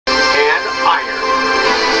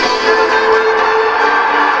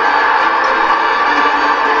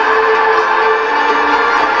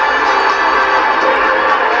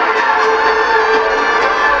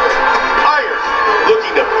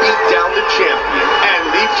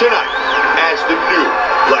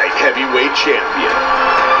champion.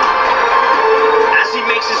 As he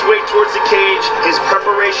makes his way towards the cage, his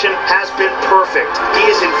preparation has been perfect. He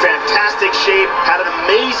is in fantastic shape, had an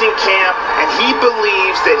amazing camp, and he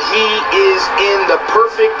believes that he is in the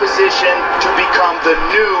perfect position to become the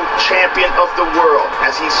new champion of the world.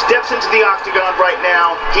 As he steps into the octagon right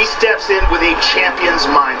now, he steps in with a champion's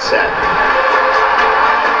mindset.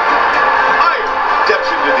 Iron steps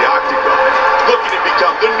into the octagon, looking to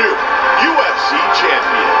become the new UFC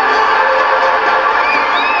champion.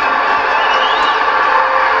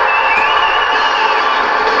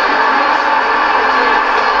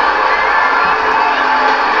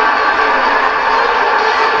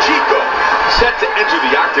 Set to enter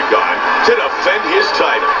the octagon to defend his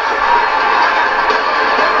title.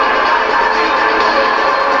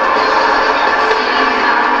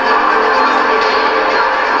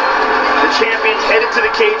 The champion's headed to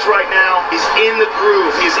the cage right now. He's in the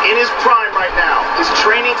groove. He's in his prime right now. His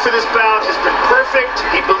training for this bout has been perfect.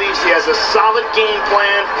 He believes he has a solid game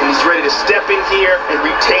plan, and he's ready to step in here and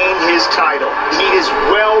retain his title. He is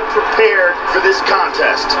well prepared for this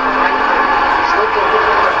contest.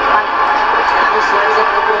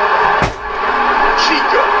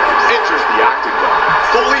 Chico enters the octagon,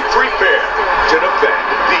 fully prepared to defend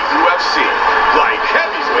the UFC light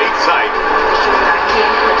heavyweight title.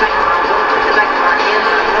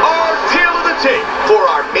 Our tale of the tape for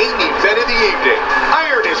our main event of the evening.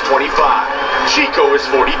 Iron is 25. Chico is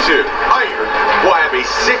 42. Iron will have a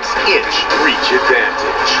 6-inch reach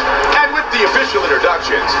advantage. And with the official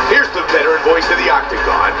introductions, here's the veteran voice of the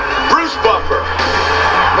octagon, Bruce Buffer.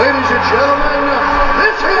 Ladies and gentlemen,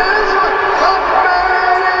 this is the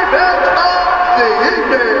main event of the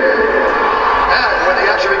evening. And when the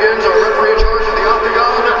action begins, our referee in charge of the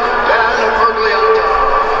octagon, Dan Fergliata.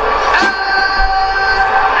 And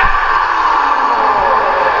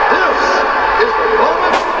now, this is the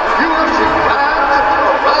moment UFC fans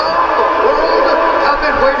around the world have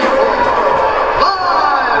been waiting for.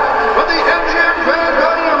 Live from the MGM Grand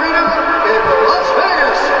Garden Arena in Las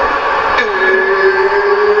Vegas.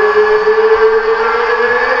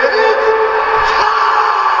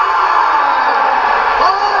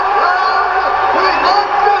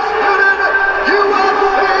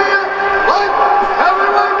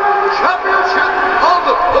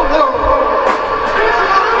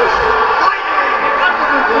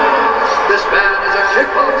 This man is a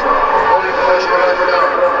kickboxer, only professional record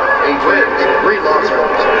ever. 8 wins, 3 losses.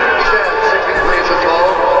 He stands 6 feet 3 inches tall,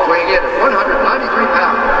 weighing in at 193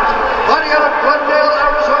 pounds. Fighting out of Glendale,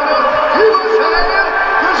 Arizona, USA,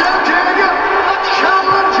 presenting the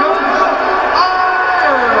challenger,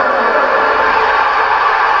 Iron.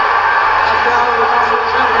 And now the national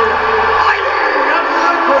champion, Iron.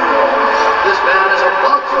 This man is a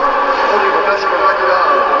boxer, only professional record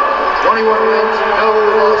of 21 wins, no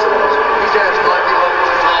losses. He stands 5 feet 11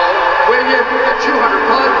 inches tall, weighing in at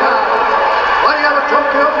 205 pounds. Fighting out of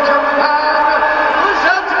Tokyo, Japan,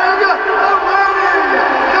 presenting the reigning,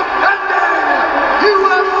 defending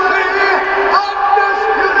UFC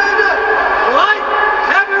undisputed light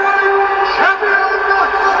heavyweight champion,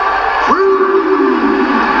 Cruz.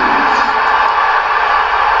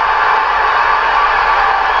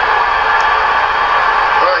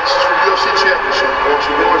 Alright, this is for UFC Championship. I want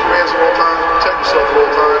you to know your hands at all times, protect yourself at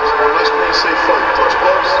all times. On a nice, clean, safe fight. Touch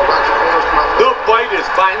gloves, box your corners, come out. The fight is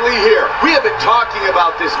finally here. We have been talking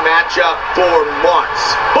about this matchup for months.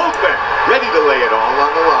 Both men ready to lay it all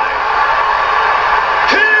on the line.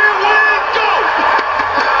 Here we go!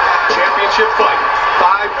 Championship fight.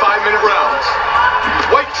 5 5-minute rounds.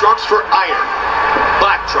 White trunks for Iron.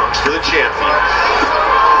 Black trunks for the champion.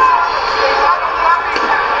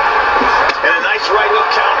 And a nice right hook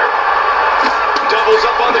counter. Doubles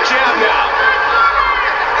up on the jab now.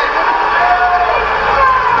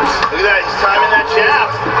 Look at that, he's timing that jab.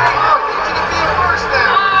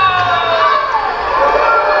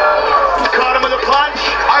 Caught him with a punch.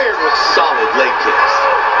 Iron with solid leg kicks.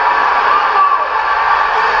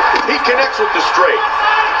 He connects with the straight.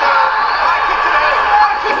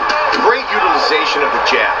 Great utilization of the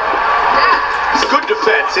jab. Good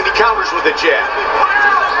defense, and he counters with a jab.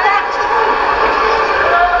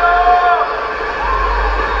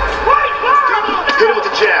 Hit him with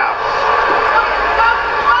the jab.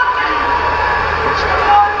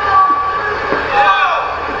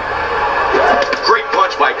 Great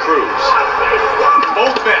punch by Cruz.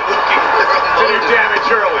 Both men looking to do damage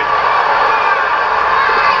early.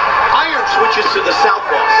 Iron switches to the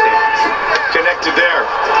southpaw stance. Connected there.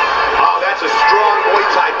 Oh, that's a strong Muay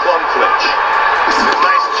Thai plum clinch.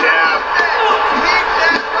 Nice jab.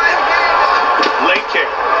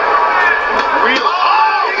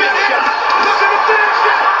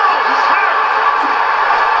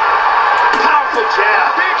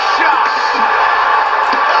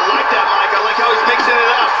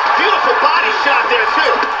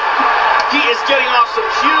 some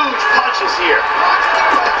huge punches here.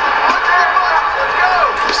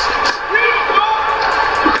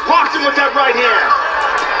 Blocked him with that right hand.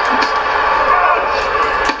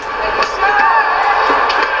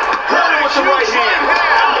 Hurt him with the right hand.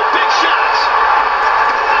 Oh, big shots.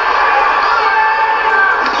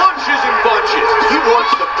 Punches and bunches. He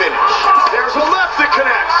wants the finish. There's a left that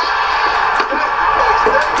connects.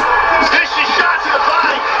 Vicious shot to the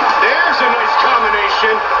body. There's a nice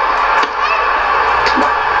combination.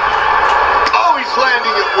 Oh, he's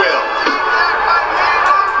landing at will.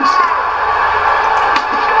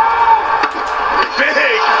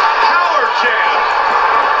 Big power jab.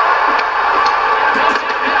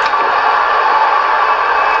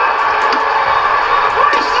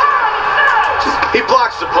 He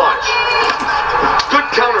blocks the punch. Good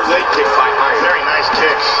counter leg kick by Iron. Very nice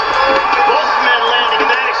kicks. Both men landing in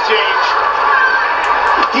that exchange.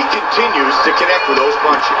 He continues to connect with those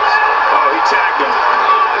punches. Oh, he tagged him.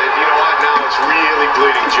 You know what? Now it's really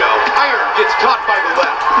bleeding, Joe. Iron gets caught by the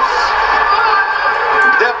left.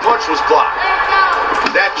 That punch was blocked.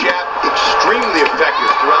 That jab, extremely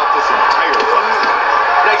effective throughout this entire fight.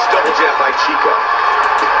 Nice double jab by Chico.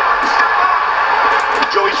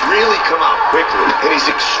 Joey's really come out quickly, and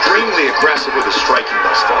he's extremely aggressive with his striking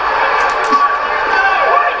thus far.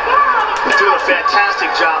 He's doing a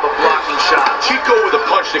fantastic job of blocking shots. Chico with a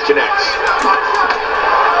punch that connects.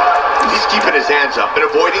 He's keeping his hands up and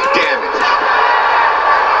avoiding damage.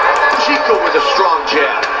 Chico with a strong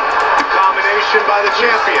jab. Combination by the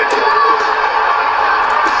champion.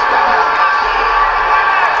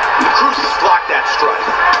 Cruz has blocked that strike.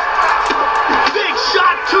 Big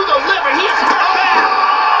shot to the liver. He is hurt bad.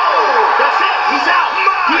 That's it. He's out.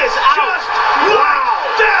 He is out. Wow.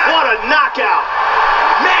 What a knockout.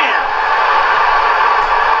 Man.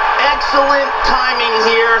 Excellent timing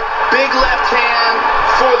here. Big left hand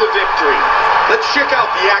for the victory. Let's check out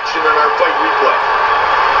the action on our fight replay.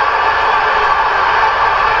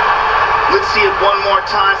 Let's see it one more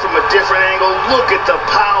time from a different angle. Look at the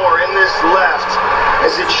power in this left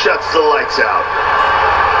as it shuts the lights out.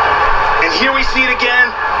 And here we see it again.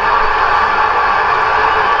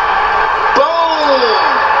 Boom!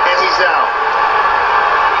 And he's out.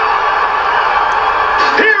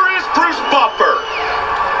 Here is Bruce Buffer.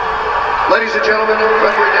 Ladies and gentlemen,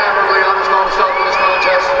 referee Dan Burley on his phone stop in this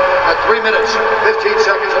contest at 3 minutes, 15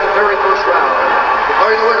 seconds.